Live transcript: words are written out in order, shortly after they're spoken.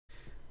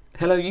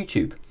Hello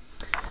YouTube.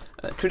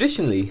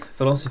 Traditionally,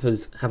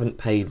 philosophers haven't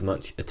paid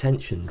much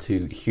attention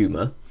to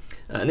humour,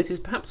 and this is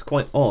perhaps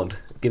quite odd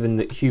given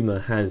that humour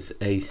has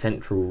a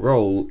central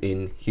role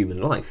in human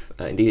life.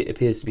 Indeed, it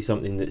appears to be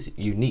something that's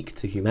unique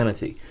to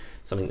humanity,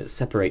 something that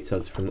separates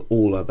us from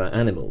all other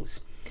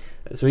animals.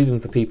 So even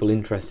for people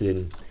interested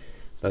in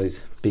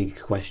those big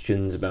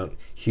questions about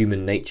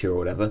human nature or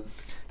whatever,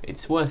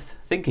 it's worth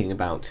thinking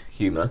about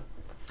humour.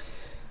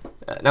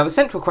 Now, the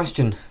central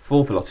question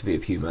for philosophy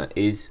of humour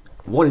is,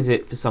 what is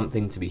it for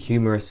something to be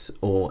humorous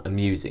or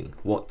amusing?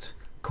 What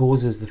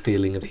causes the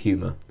feeling of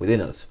humour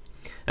within us?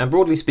 And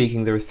broadly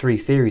speaking, there are three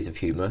theories of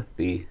humour: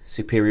 the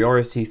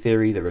superiority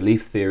theory, the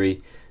relief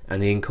theory,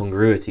 and the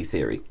incongruity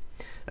theory.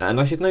 And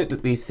I should note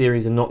that these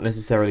theories are not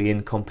necessarily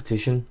in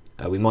competition.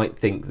 We might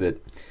think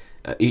that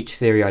each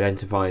theory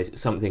identifies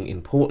something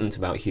important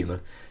about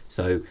humour,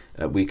 so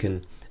we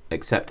can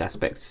accept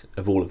aspects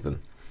of all of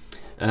them.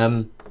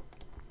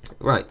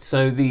 Right,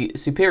 so the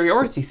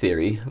superiority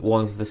theory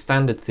was the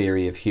standard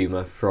theory of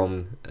humour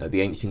from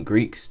the ancient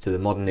Greeks to the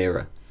modern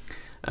era.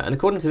 And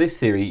according to this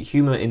theory,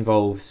 humour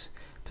involves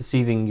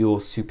perceiving your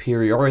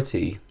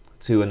superiority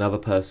to another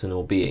person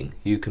or being.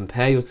 You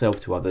compare yourself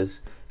to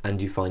others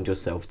and you find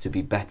yourself to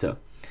be better.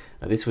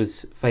 This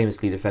was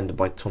famously defended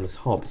by Thomas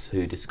Hobbes,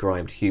 who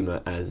described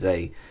humour as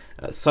a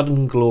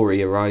sudden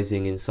glory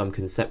arising in some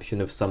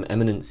conception of some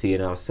eminency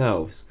in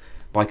ourselves,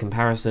 by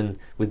comparison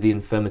with the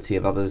infirmity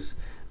of others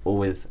or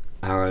with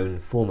our own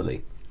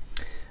formerly.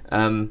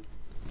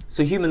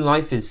 So human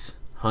life is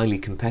highly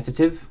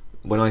competitive.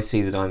 When I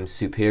see that I'm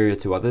superior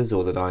to others,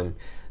 or that I'm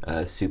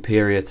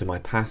superior to my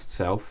past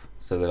self,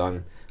 so that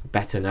I'm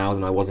better now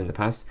than I was in the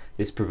past,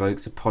 this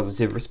provokes a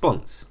positive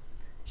response: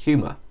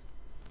 humour.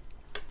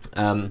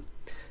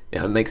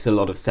 It makes a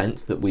lot of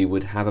sense that we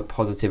would have a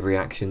positive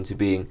reaction to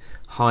being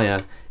higher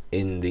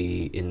in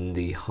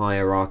the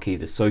hierarchy,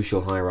 the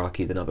social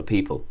hierarchy, than other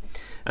people.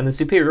 And the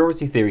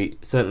superiority theory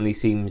certainly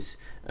seems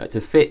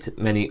to fit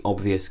many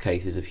obvious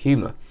cases of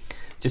humour.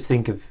 Just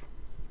think of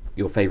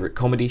your favourite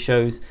comedy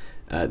shows.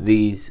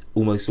 These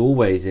almost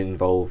always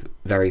involve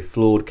very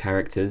flawed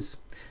characters,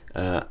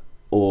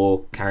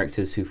 or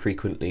characters who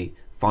frequently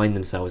find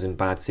themselves in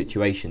bad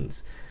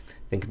situations.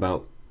 Think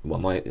about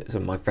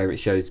some of my favourite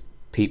shows: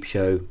 Peep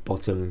Show,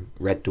 Bottom,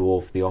 Red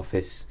Dwarf, The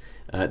Office.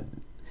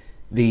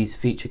 These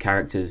feature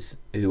characters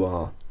who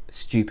are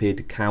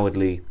stupid,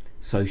 cowardly,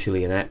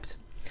 socially inept.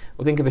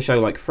 Or think of a show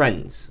like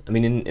Friends. I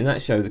mean, in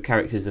that show, the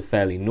characters are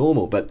fairly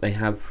normal, but they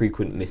have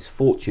frequent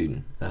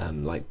misfortune,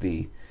 like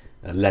the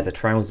leather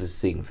trousers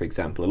scene, for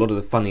example. A lot of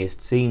the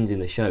funniest scenes in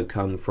the show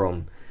come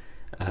from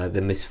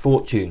the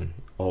misfortune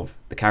of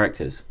the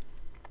characters.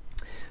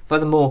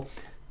 Furthermore,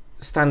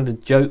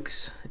 standard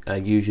jokes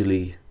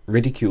usually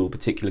ridicule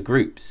particular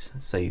groups.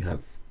 So you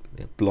have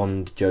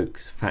blonde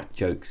jokes, fat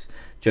jokes,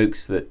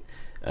 jokes that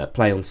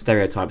play on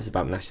stereotypes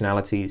about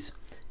nationalities.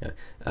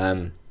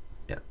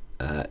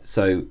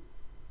 So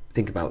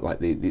think about like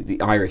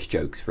the Irish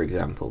jokes, for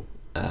example.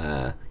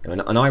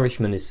 An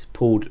Irishman is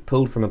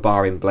pulled from a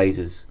bar in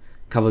blazers,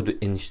 covered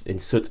in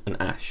soot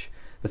and ash.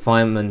 The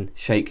firemen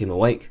shake him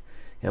awake.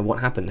 What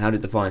happened? How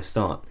did the fire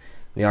start?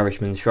 The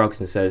Irishman shrugs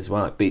and says,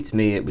 "Well, it beats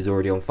me. It was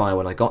already on fire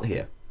when I got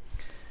here."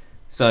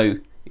 So,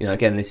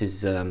 again, this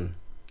is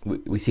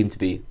we seem to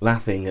be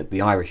laughing at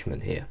the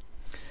Irishman here.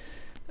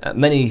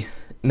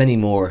 Many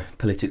more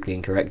politically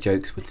incorrect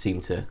jokes would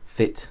seem to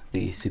fit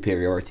the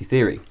superiority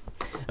theory.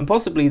 And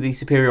possibly the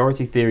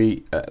superiority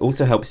theory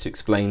also helps to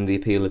explain the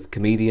appeal of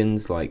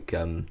comedians like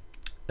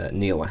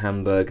Neil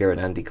Hamburger and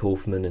Andy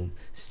Kaufman and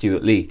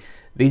Stuart Lee.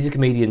 These are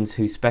comedians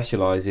who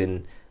specialise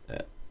in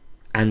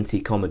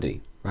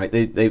anti-comedy. Right?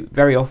 They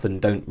very often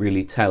don't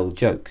really tell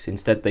jokes.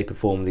 Instead, they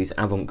perform these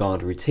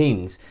avant-garde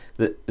routines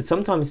that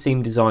sometimes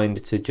seem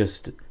designed to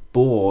just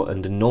bore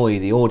and annoy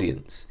the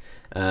audience.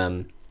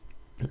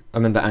 I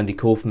remember Andy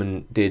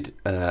Kaufman did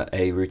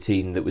a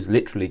routine that was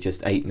literally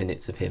just 8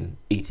 minutes of him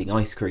eating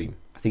ice cream.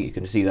 I think you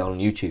can see that on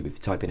YouTube if you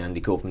type in Andy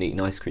Kaufman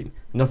eating ice cream.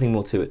 Nothing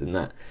more to it than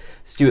that.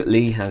 Stuart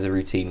Lee has a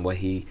routine where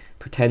he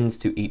pretends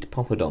to eat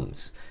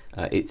poppadoms.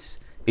 It's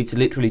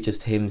literally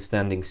just him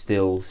standing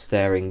still,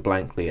 staring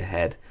blankly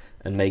ahead,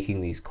 and making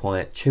these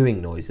quiet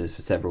chewing noises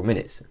for several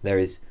minutes. There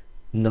is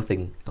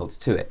nothing else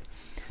to it.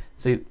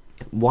 So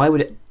why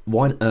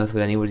on earth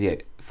would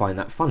anybody find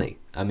that funny?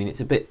 I mean,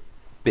 it's a bit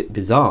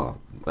bizarre.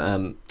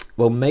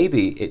 Well,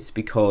 maybe it's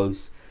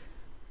because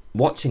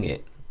watching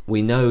it,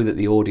 we know that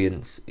the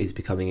audience is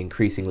becoming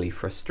increasingly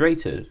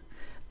frustrated,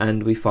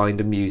 and we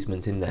find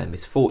amusement in their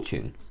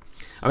misfortune.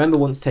 I remember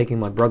once taking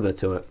my brother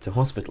to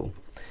hospital,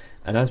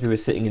 and as we were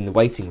sitting in the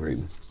waiting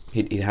room,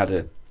 he'd had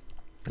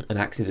an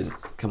accident,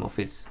 come off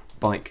his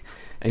bike.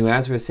 Anyway,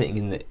 as we were sitting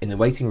in the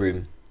waiting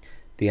room,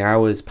 the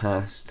hours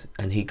passed,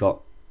 and he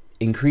got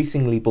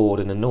increasingly bored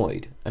and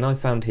annoyed, and I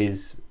found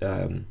his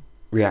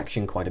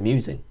reaction quite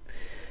amusing.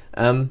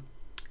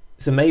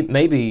 So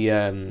maybe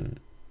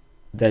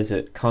there's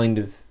a kind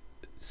of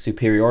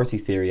superiority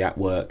theory at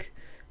work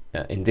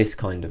in this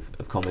kind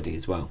of comedy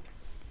as well.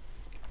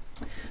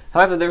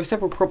 However, there are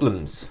several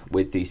problems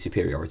with the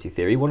superiority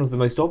theory. One of the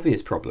most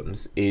obvious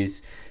problems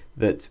is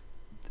that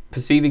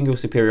perceiving your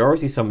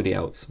superiority to somebody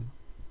else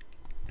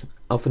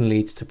often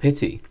leads to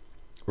pity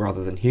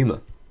rather than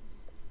humour.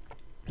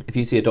 If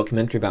you see a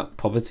documentary about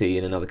poverty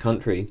in another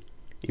country,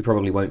 you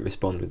probably won't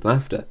respond with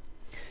laughter.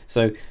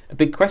 So a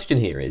big question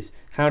here is,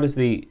 how does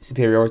the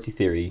superiority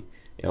theory,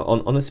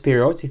 on the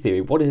superiority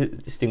theory, what is it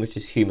that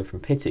distinguishes humour from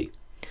pity?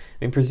 I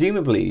mean,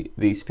 presumably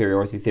the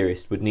superiority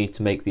theorist would need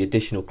to make the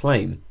additional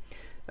claim.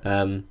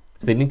 So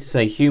they need to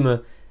say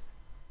humour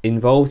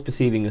involves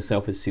perceiving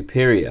yourself as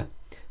superior,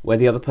 where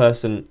the other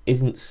person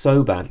isn't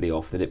so badly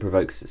off that it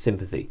provokes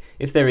sympathy.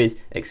 If there is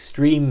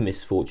extreme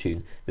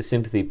misfortune, the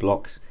sympathy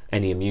blocks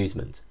any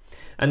amusement.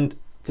 And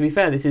to be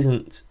fair, this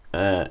isn't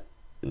an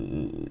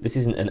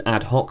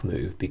ad hoc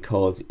move,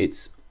 because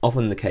it's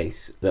often the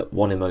case that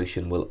one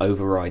emotion will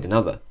override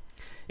another.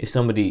 If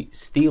somebody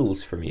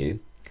steals from you,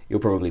 you'll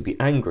probably be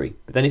angry.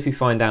 But then if you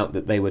find out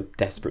that they were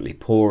desperately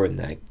poor and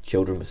their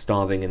children were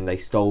starving and they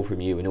stole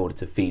from you in order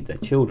to feed their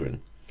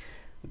children,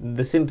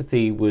 the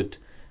sympathy would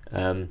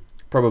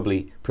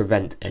probably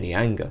prevent any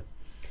anger.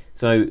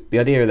 So the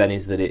idea then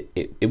is that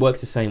it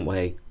works the same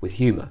way with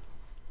humour.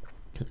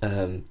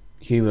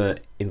 Humour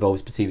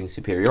involves perceiving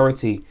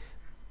superiority,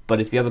 but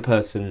if the other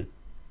person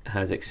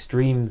has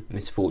extreme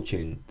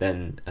misfortune,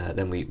 then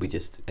we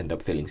just end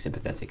up feeling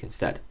sympathetic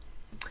instead.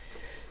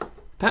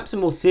 Perhaps a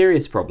more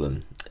serious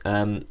problem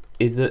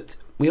is that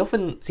we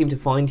often seem to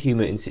find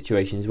humour in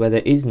situations where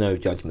there is no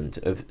judgment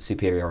of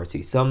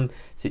superiority. Some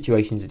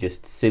situations are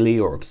just silly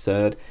or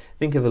absurd.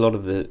 Think of a lot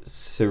of the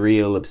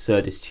surreal,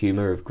 absurdist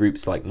humour of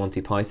groups like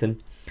Monty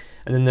Python.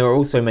 And then there are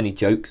also many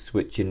jokes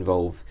which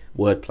involve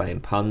wordplay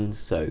and puns.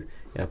 So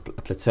a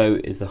plateau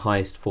is the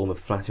highest form of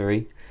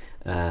flattery.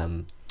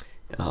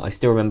 I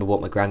still remember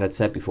what my granddad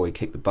said before he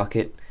kicked the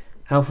bucket.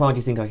 How far do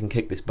you think I can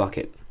kick this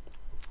bucket?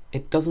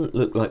 It doesn't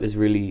look like there's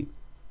really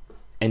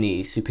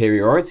any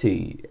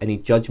superiority, any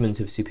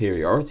judgment of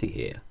superiority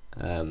here.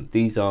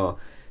 These are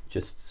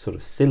just sort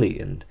of silly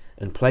and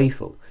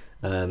playful.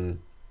 These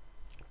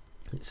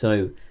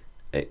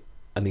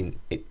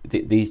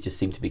just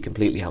seem to be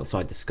completely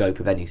outside the scope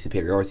of any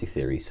superiority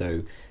theory.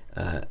 So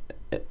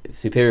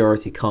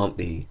superiority can't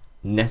be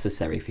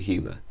necessary for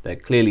humour. There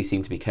clearly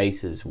seem to be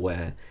cases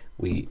where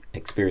we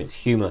experience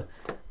humour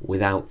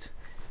without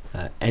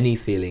any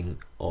feeling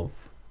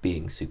of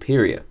being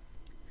superior.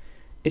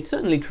 It's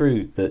certainly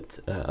true that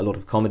a lot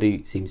of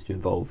comedy seems to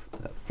involve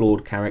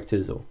flawed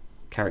characters or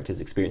characters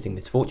experiencing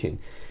misfortune,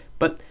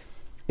 but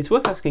it's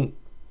worth asking,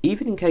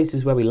 even in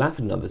cases where we laugh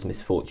at another's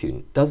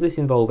misfortune, does this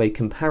involve a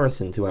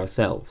comparison to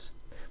ourselves?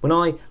 When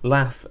I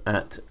laugh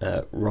at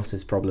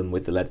Ross's problem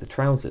with the leather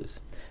trousers,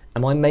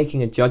 am I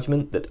making a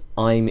judgment that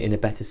I'm in a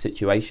better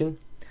situation?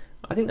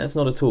 I think that's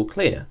not at all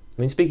clear.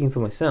 I mean, speaking for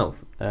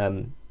myself,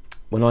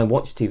 when I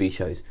watch TV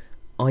shows,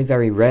 I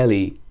very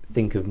rarely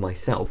think of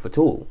myself at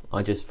all.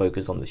 I just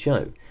focus on the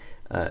show.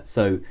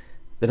 So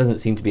there doesn't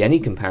seem to be any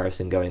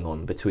comparison going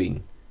on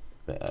between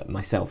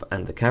myself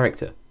and the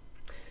character.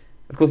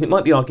 Of course, it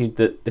might be argued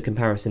that the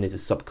comparison is a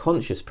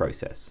subconscious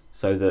process,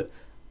 so that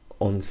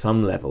on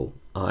some level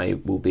I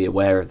will be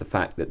aware of the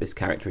fact that this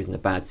character is in a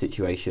bad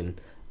situation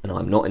and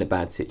I'm not in a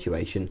bad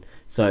situation.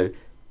 So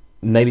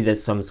maybe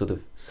there's some sort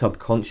of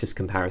subconscious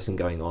comparison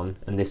going on,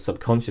 and this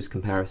subconscious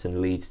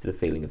comparison leads to the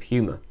feeling of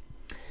humour.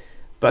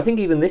 But I think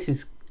even this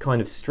is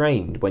kind of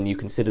strained when you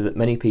consider that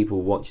many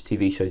people watch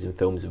TV shows and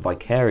films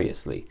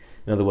vicariously.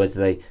 In other words,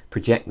 they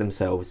project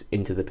themselves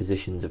into the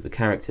positions of the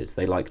characters.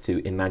 They like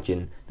to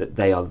imagine that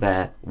they are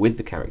there with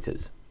the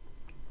characters.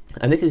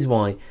 And this is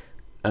why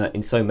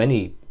with so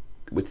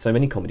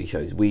many comedy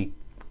shows, we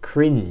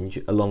cringe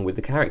along with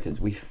the characters.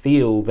 We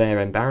feel their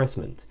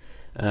embarrassment.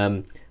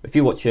 If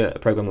you watch a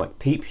program like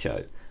Peep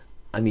Show,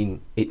 I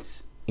mean,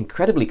 it's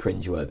incredibly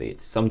cringeworthy.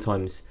 It's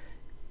sometimes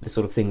the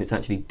sort of thing that's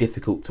actually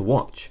difficult to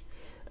watch.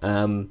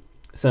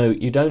 So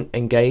you don't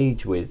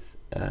engage with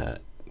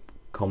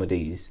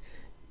comedies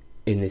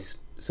in this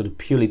sort of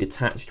purely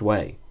detached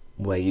way,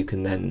 where you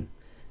can then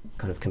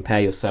kind of compare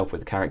yourself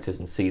with the characters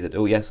and see that,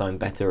 oh yes, I'm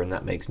better and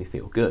that makes me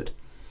feel good.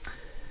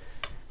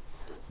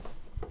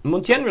 More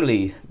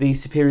generally, the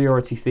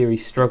superiority theory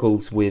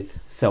struggles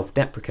with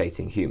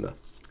self-deprecating humour.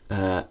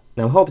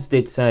 Now, Hobbes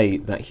did say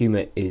that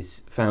humour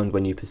is found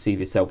when you perceive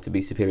yourself to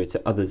be superior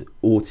to others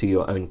or to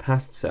your own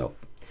past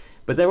self.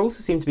 But there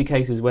also seem to be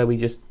cases where we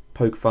just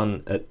poke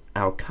fun at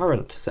our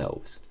current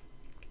selves.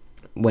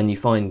 When you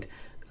find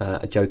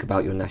a joke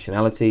about your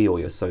nationality or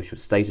your social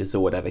status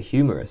or whatever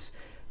humorous,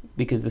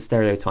 because the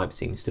stereotype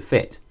seems to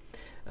fit.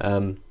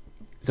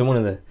 So one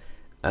of the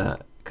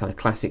kind of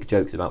classic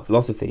jokes about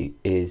philosophy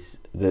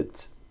is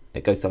that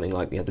it goes something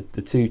like,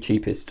 the two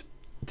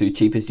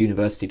cheapest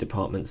university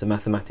departments are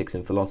mathematics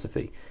and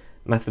philosophy.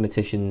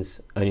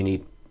 Mathematicians only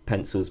need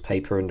pencils,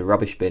 paper and a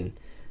rubbish bin.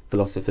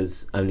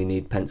 Philosophers only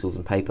need pencils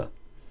and paper.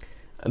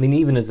 I mean,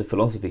 even as a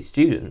philosophy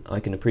student, I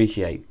can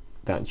appreciate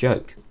that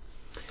joke.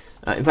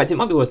 In fact, it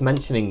might be worth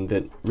mentioning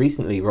that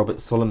recently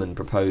Robert Solomon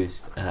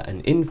proposed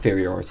an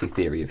inferiority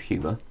theory of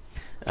humour.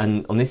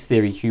 And on this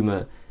theory,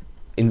 humour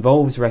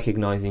involves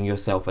recognizing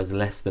yourself as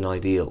less than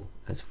ideal,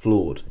 as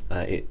flawed.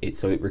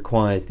 So it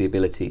requires the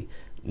ability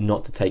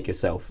not to take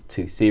yourself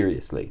too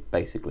seriously,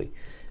 basically.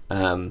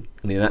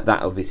 That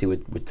obviously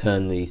would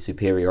turn the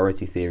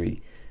superiority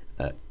theory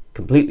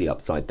completely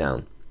upside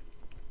down.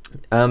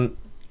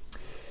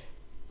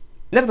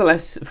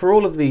 Nevertheless, for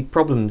all of the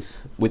problems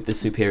with the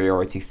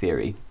superiority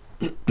theory,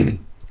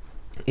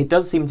 it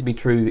does seem to be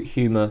true that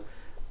humour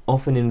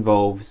often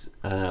involves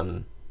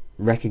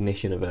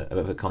recognition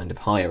of a kind of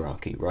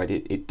hierarchy, right?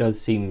 It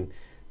does seem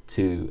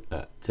to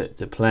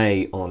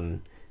play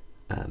on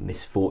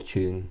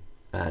misfortune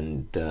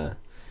and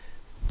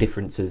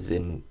differences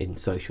in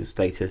social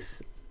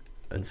status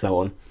and so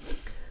on.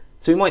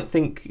 So we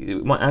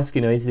might ask,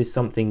 is this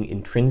something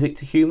intrinsic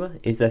to humour?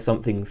 Is there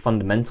something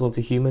fundamental to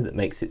humour that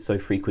makes it so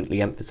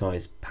frequently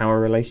emphasise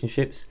power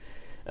relationships?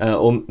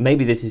 Or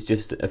maybe this is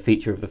just a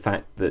feature of the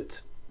fact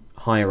that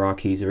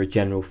hierarchies are a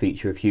general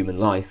feature of human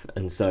life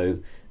and so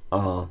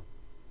are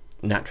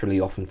naturally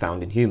often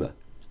found in humour.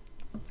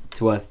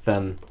 It's worth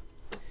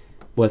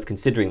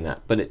considering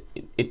that, but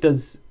it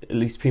does, at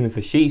least prima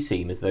facie,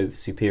 seem as though the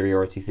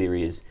superiority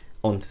theory is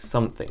onto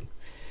something.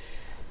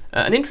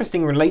 An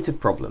interesting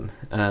related problem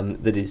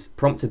that is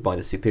prompted by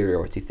the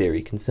superiority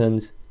theory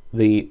concerns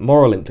the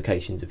moral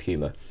implications of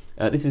humour.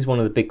 This is one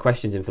of the big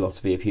questions in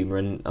philosophy of humour,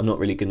 and I'm not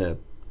really going to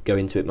go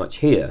into it much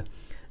here.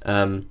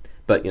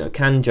 But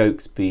can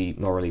jokes be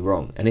morally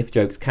wrong? And if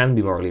jokes can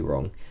be morally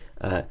wrong,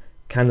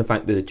 can the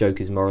fact that a joke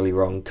is morally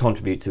wrong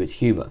contribute to its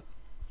humour?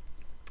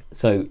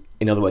 So,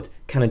 in other words,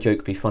 can a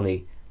joke be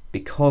funny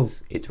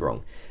because it's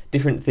wrong?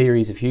 Different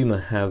theories of humour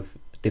have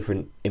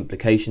different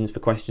implications for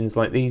questions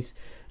like these.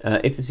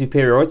 If the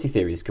superiority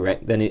theory is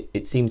correct, then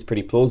it seems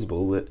pretty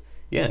plausible that,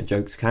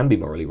 jokes can be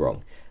morally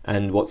wrong.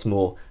 And what's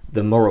more,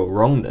 the moral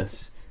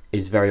wrongness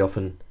is very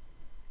often,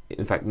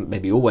 in fact,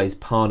 maybe always,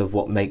 part of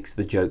what makes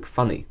the joke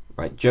funny,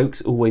 right?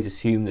 Jokes always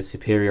assume the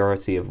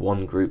superiority of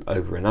one group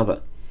over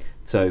another.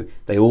 So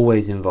they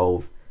always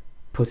involve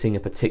putting a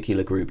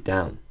particular group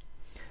down.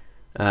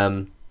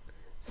 We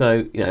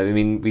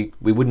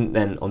wouldn't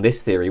then, on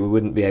this theory, we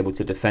wouldn't be able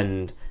to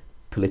defend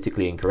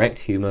politically incorrect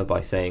humour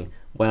by saying,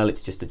 well,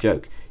 it's just a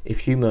joke.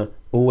 If humour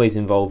always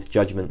involves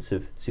judgments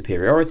of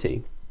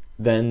superiority,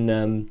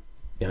 then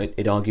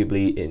it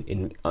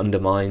arguably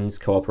undermines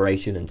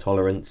cooperation and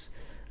tolerance,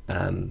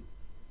 and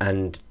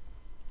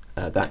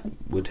that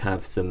would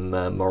have some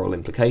moral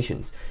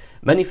implications.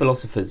 Many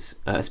philosophers,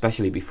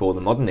 especially before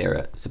the modern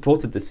era,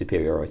 supported the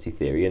superiority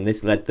theory, and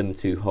this led them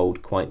to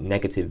hold quite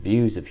negative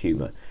views of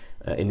humour.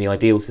 In the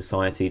ideal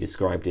society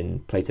described in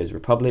Plato's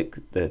Republic,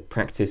 the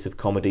practice of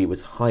comedy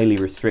was highly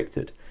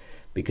restricted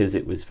because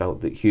it was felt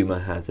that humour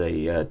has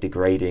a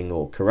degrading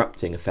or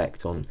corrupting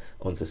effect on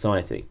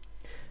society.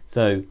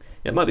 So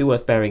it might be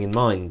worth bearing in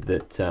mind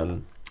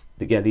that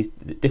these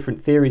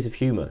different theories of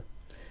humour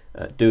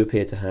do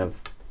appear to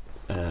have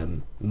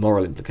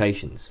moral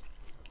implications.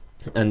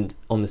 And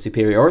on the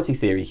superiority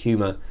theory,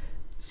 humour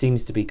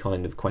seems to be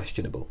kind of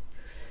questionable.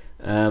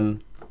 A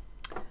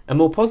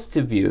more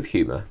positive view of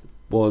humour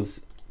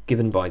was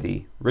given by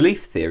the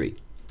relief theory,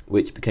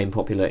 which became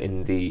popular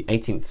in the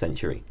 18th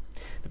century.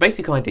 The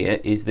basic idea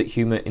is that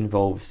humour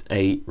involves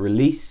a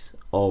release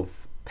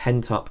of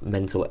pent-up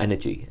mental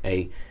energy,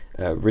 a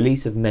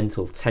release of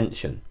mental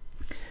tension.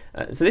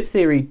 So this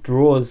theory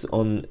draws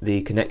on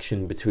the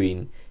connection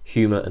between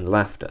humour and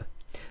laughter.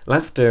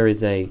 Laughter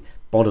is a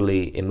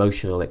bodily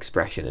emotional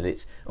expression, and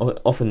it's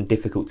often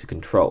difficult to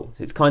control.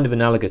 So it's kind of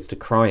analogous to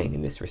crying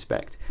in this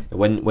respect.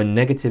 When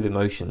negative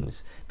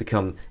emotions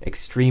become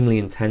extremely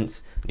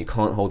intense and you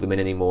can't hold them in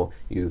anymore,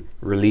 you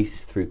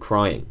release through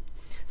crying.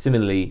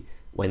 Similarly,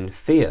 when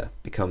fear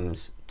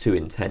becomes too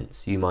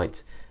intense, you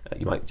might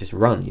just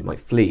run, you might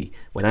flee.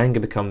 When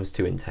anger becomes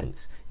too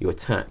intense, you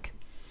attack.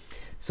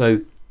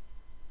 So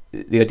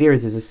the idea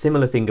is there's a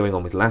similar thing going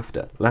on with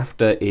laughter.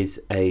 Laughter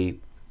is a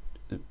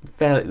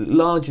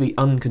largely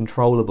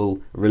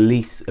uncontrollable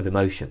release of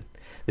emotion.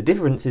 The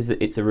difference is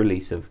that it's a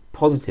release of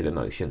positive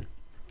emotion,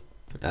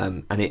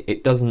 and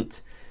it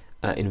doesn't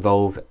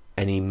involve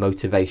any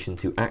motivation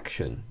to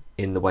action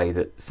in the way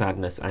that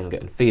sadness, anger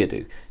and fear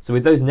do. So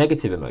with those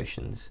negative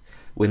emotions,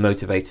 we're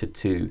motivated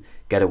to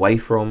get away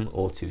from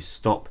or to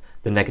stop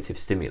the negative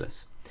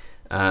stimulus.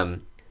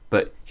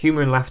 But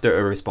humour and laughter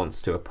are a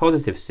response to a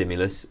positive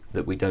stimulus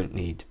that we don't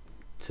need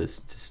to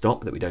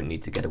stop, that we don't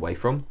need to get away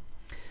from.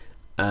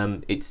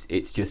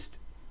 It's just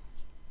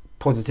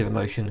positive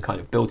emotion kind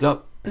of builds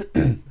up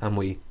and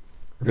we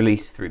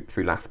release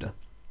through laughter.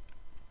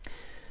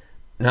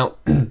 Now,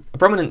 a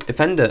prominent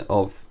defender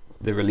of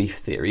the relief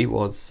theory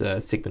was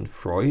Sigmund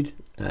Freud.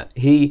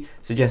 He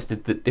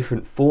suggested that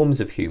different forms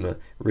of humour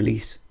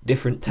release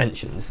different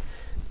tensions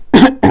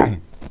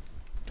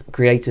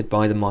created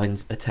by the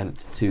mind's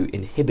attempt to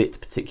inhibit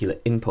particular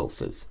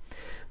impulses.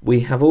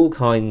 We have all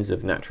kinds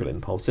of natural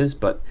impulses,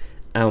 but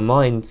our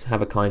minds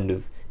have a kind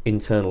of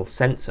internal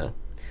censor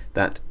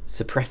that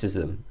suppresses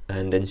them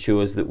and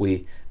ensures that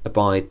we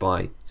abide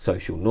by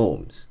social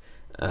norms.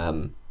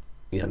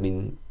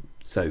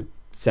 So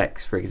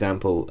sex, for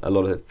example, a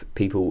lot of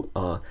people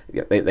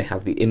they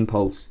have the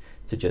impulse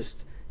to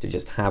just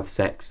have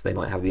sex. They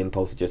might have the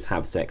impulse to just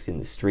have sex in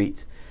the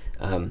street,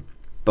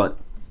 but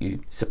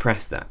you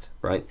suppress that,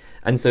 right?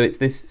 And so it's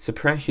this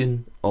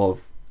suppression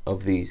of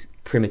these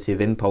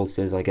primitive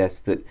impulses, I guess,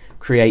 that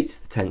creates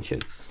the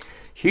tension.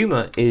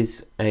 Humour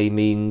is a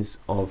means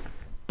of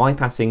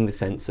bypassing the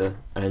censor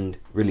and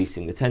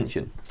releasing the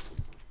tension.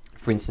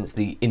 For instance,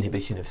 the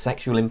inhibition of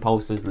sexual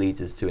impulses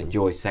leads us to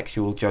enjoy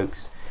sexual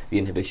jokes. The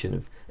inhibition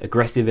of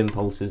aggressive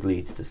impulses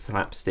leads to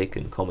slapstick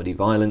and comedy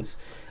violence.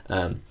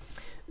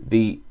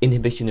 The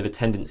inhibition of a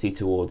tendency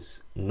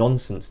towards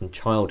nonsense and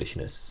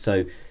childishness.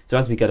 So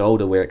as we get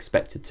older, we're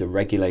expected to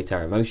regulate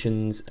our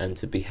emotions and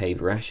to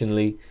behave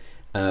rationally.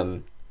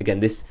 Again,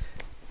 this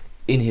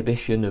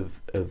inhibition of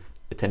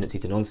a tendency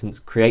to nonsense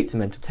creates a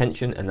mental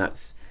tension, and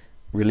that's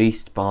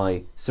released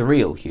by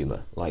surreal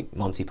humour, like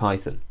Monty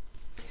Python.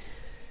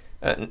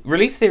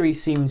 Relief theory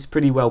seems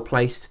pretty well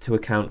placed to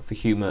account for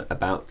humour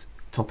about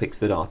topics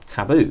that are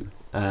taboo.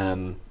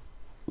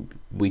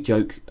 We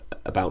joke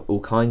about all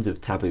kinds of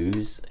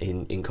taboos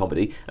in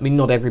comedy. I mean,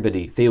 not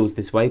everybody feels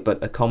this way,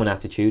 but a common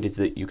attitude is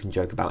that you can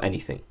joke about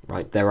anything,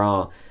 right? There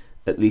are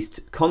at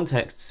least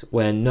contexts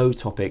where no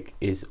topic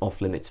is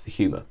off limits for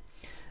humour.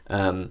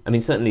 I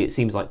mean, certainly it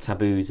seems like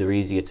taboos are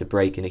easier to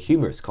break in a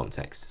humorous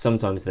context.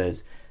 Sometimes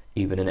there's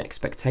even an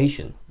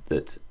expectation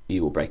that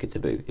you will break a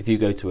taboo. If you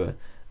go to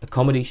a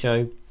comedy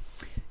show,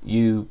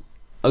 you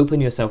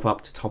open yourself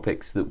up to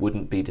topics that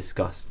wouldn't be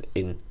discussed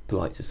in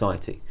polite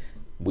society.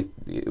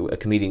 A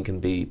comedian can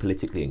be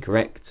politically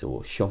incorrect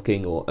or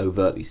shocking or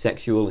overtly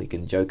sexual. He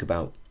can joke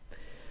about,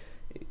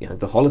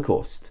 the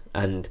Holocaust,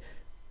 and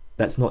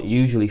that's not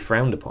usually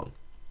frowned upon.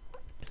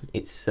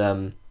 It's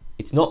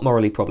not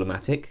morally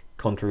problematic,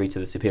 contrary to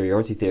the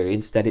superiority theory.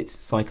 Instead, it's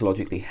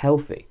psychologically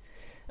healthy,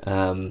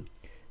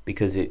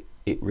 because it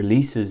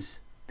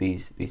releases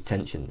these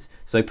tensions.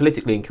 So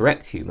politically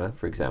incorrect humour,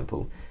 for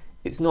example,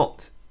 it's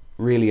not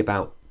really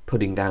about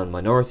putting down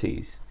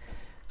minorities.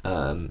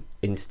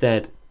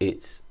 Instead,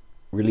 it's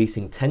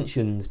releasing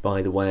tensions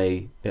by the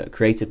way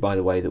created by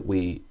the way that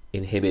we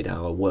inhibit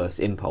our worst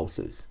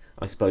impulses.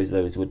 I suppose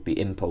those would be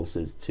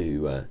impulses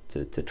to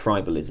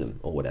tribalism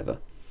or whatever.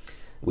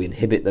 We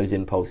inhibit those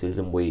impulses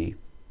and we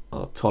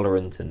are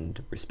tolerant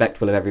and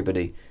respectful of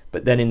everybody.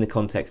 But then in the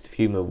context of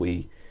humour,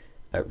 we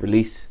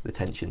release the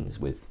tensions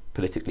with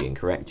politically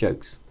incorrect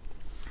jokes.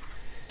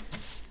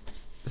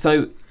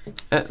 So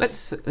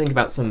let's think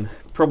about some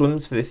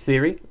problems for this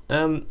theory.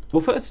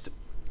 Well, first,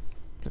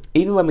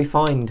 even when we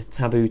find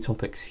taboo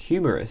topics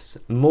humorous,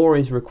 more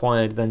is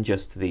required than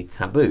just the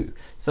taboo.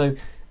 So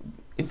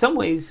in some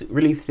ways,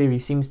 relief theory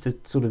seems to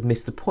sort of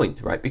miss the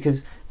point, right?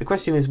 Because the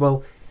question is,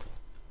 well,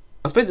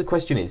 I suppose the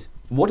question is,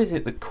 what is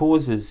it that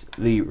causes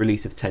the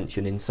release of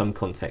tension in some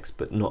contexts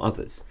but not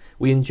others?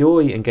 We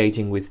enjoy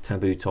engaging with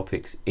taboo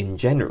topics in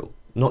general,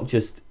 not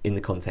just in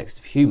the context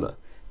of humour.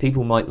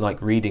 People might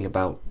like reading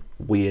about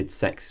weird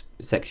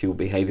sexual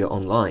behaviour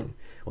online,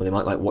 or they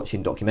might like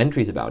watching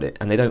documentaries about it,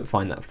 and they don't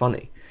find that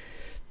funny.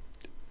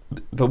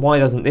 But why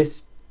doesn't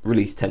this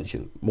release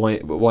tension? Why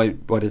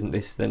doesn't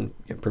this then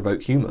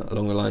provoke humour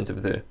along the lines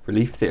of the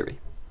relief theory?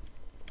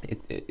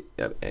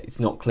 It's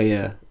not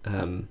clear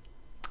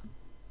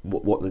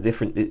what the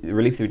difference. The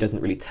relief theory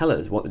doesn't really tell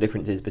us what the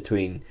difference is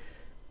between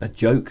a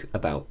joke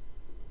about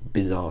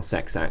bizarre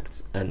sex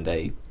acts and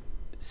a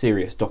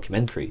serious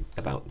documentary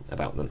about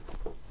them.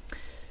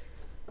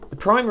 The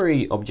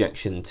primary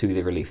objection to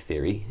the relief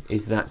theory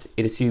is that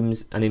it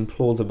assumes an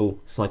implausible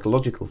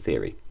psychological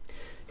theory.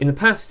 In the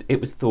past,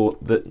 it was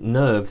thought that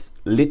nerves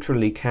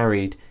literally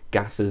carried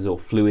gases or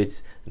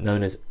fluids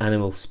known as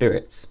animal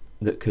spirits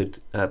that could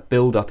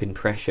build up in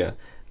pressure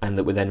and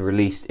that were then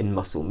released in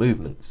muscle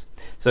movements.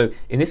 So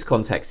in this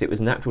context, it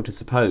was natural to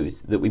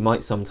suppose that we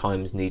might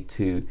sometimes need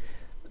to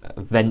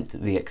vent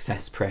the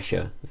excess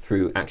pressure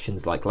through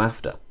actions like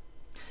laughter.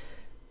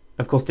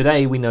 Of course,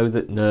 today we know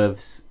that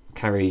nerves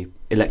carry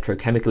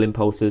electrochemical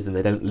impulses and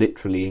they don't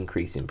literally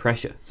increase in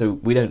pressure. So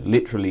we don't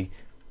literally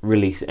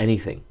release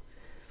anything.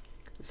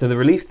 So the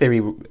relief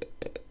theory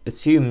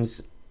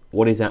assumes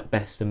what is at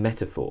best a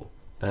metaphor.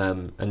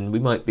 And we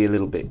might be a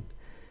little bit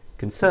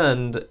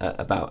concerned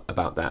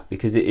about that,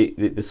 because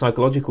the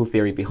psychological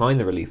theory behind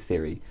the relief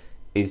theory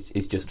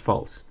is just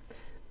false.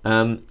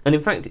 And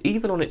in fact,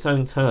 even on its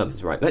own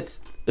terms, right,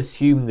 let's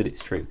assume that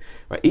it's true.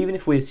 Right? Even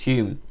if we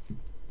assume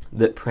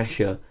that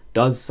pressure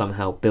does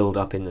somehow build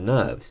up in the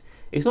nerves,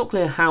 it's not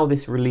clear how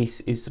this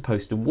release is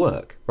supposed to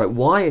work. Right?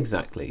 Why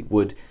exactly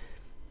would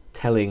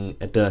telling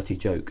a dirty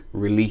joke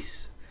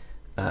release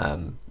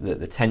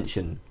the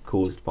tension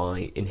caused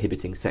by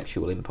inhibiting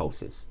sexual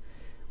impulses?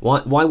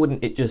 Why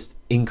wouldn't it just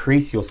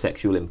increase your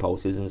sexual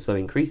impulses and so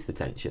increase the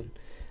tension?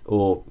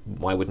 Or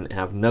why wouldn't it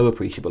have no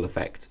appreciable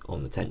effect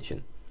on the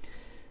tension?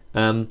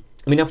 I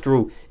mean, after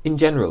all, in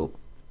general,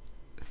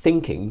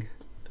 thinking,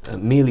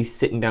 merely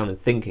sitting down and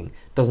thinking,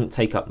 doesn't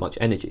take up much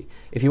energy.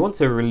 If you want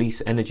to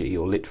release energy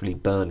or literally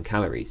burn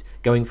calories,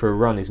 going for a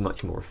run is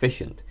much more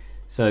efficient.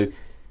 So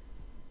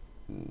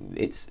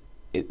it's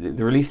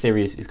the relief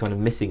theory is kind of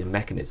missing a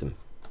mechanism.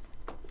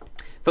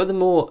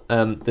 Furthermore,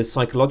 the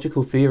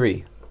psychological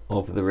theory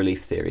of the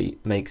relief theory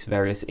makes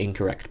various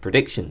incorrect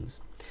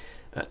predictions.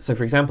 So,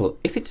 for example,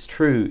 if it's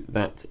true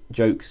that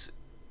jokes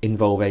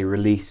involve a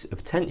release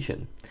of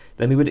tension,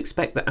 then we would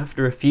expect that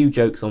after a few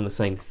jokes on the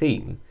same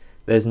theme,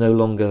 there's no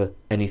longer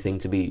anything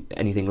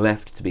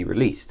left to be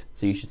released,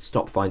 so you should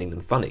stop finding them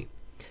funny.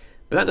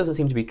 But that doesn't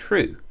seem to be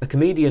true. A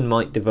comedian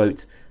might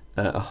devote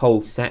a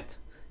whole set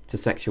to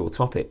sexual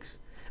topics,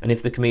 and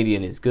if the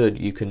comedian is good,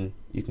 you can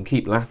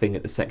keep laughing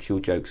at the sexual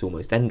jokes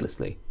almost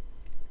endlessly.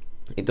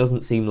 It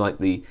doesn't seem like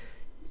the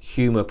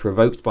humour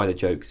provoked by the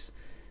jokes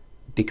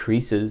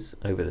decreases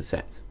over the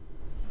set.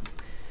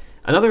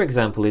 Another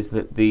example is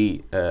that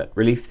the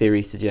relief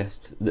theory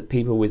suggests that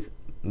people with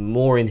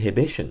more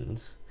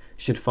inhibitions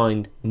should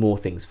find more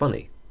things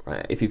funny.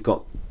 Right? If you've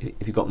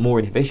got more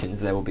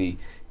inhibitions, there will be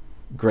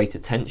greater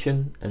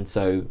tension, and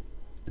so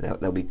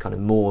there'll be kind of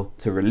more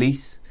to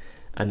release,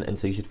 and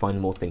so you should find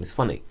more things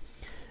funny.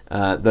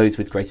 Those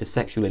with greater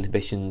sexual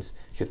inhibitions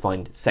should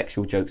find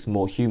sexual jokes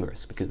more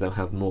humorous because they'll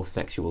have more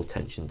sexual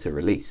tension to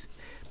release.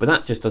 But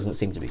that just doesn't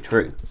seem to be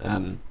true.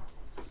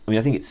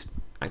 I think it's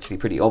actually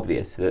pretty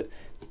obvious that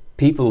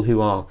people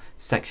who are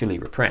sexually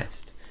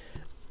repressed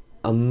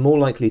are more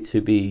likely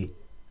to be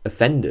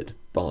offended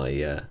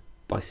by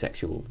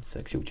sexual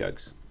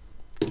jokes.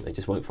 They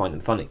just won't find them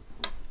funny.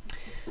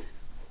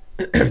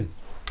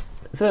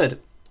 Third,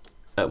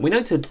 we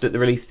noted that the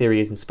relief theory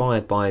is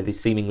inspired by the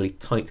seemingly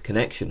tight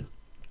connection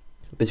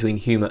between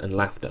humour and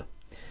laughter.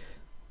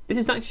 This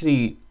is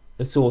actually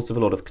a source of a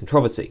lot of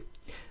controversy.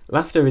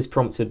 Laughter is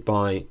prompted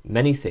by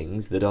many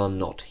things that are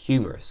not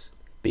humorous.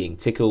 Being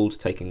tickled,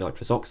 taking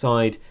nitrous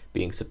oxide,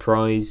 being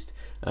surprised,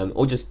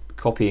 or just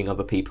copying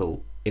other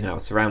people in our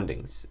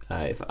surroundings.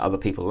 If other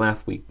people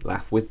laugh, we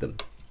laugh with them.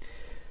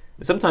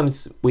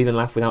 Sometimes we even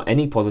laugh without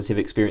any positive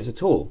experience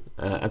at all,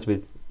 as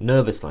with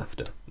nervous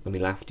laughter, when we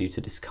laugh due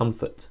to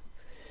discomfort.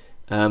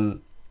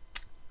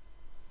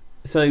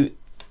 So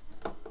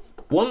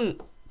one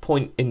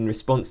point in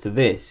response to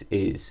this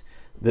is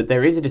that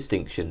there is a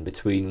distinction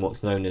between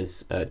what's known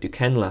as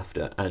Duquesne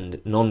laughter and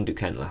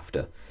non-Duquesne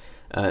laughter.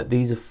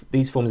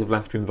 These forms of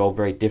laughter involve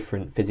very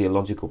different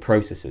physiological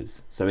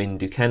processes. So in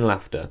Duquesne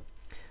laughter,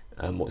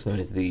 what's known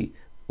as the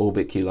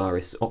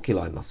orbicularis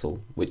oculi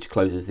muscle, which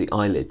closes the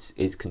eyelids,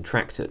 is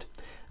contracted,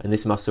 and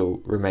this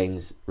muscle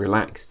remains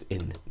relaxed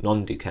in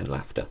non-Duquesne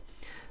laughter.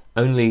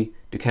 Only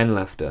Duquesne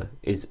laughter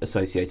is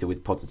associated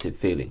with positive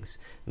feelings.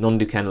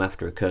 Non-Duquesne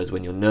laughter occurs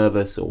when you're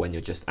nervous or when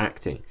you're just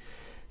acting.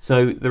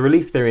 So the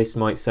relief theorists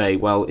might say,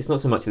 well, it's not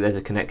so much that there's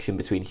a connection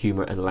between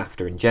humour and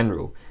laughter in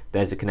general,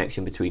 there's a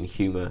connection between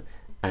humour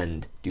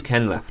and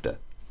Duquesne laughter.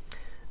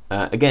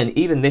 Again,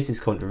 even this is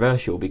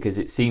controversial because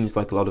it seems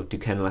like a lot of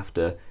Duquesne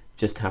laughter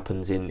just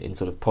happens in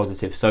sort of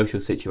positive social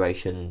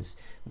situations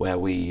where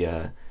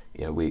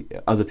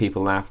other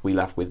people laugh, we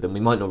laugh with them. We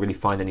might not really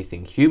find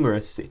anything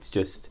humorous, it's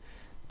just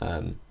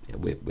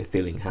we're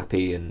feeling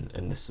happy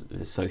and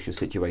the social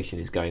situation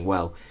is going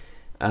well.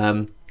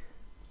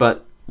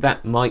 But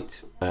that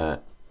might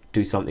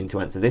do something to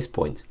answer this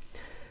point.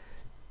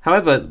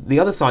 However, the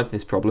other side to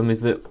this problem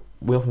is that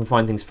we often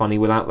find things funny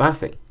without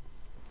laughing.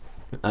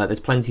 There's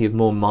plenty of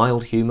more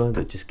mild humour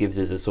that just gives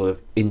us a sort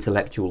of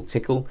intellectual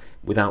tickle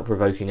without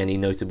provoking any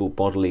notable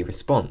bodily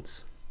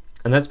response.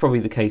 And that's probably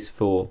the case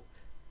for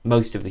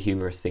most of the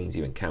humorous things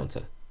you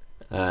encounter.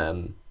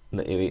 On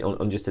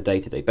just a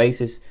day-to-day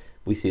basis,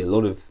 we see a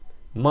lot of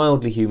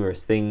mildly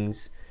humorous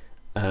things,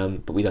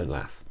 but we don't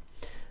laugh.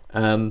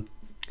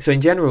 So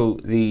in general,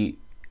 the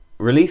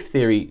relief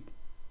theory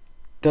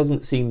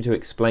doesn't seem to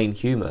explain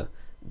humour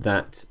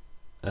that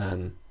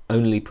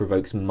only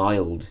provokes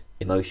mild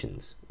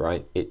emotions,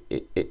 right?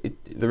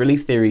 The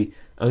relief theory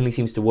only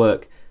seems to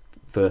work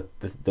for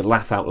the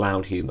laugh out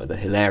loud humour, the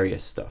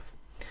hilarious stuff.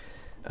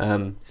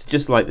 It's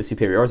just like the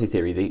superiority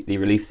theory. The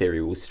relief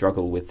theory will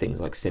struggle with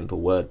things like simple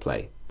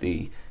wordplay.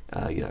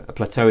 A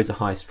plateau is the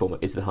highest form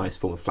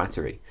of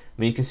flattery. I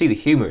mean, you can see the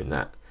humour in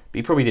that, but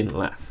you probably didn't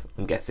laugh,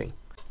 I'm guessing.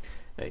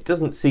 It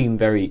doesn't seem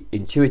very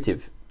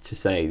intuitive to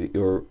say that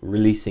you're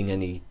releasing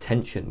any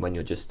tension when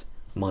you're just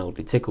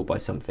mildly tickled by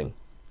something.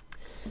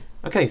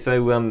 Okay,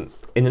 so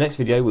in the next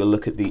video we'll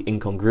look at the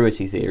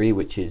incongruity theory,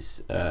 which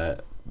is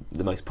the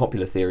most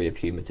popular theory of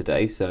humour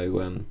today.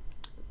 So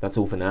that's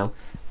all for now.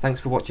 Thanks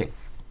for watching.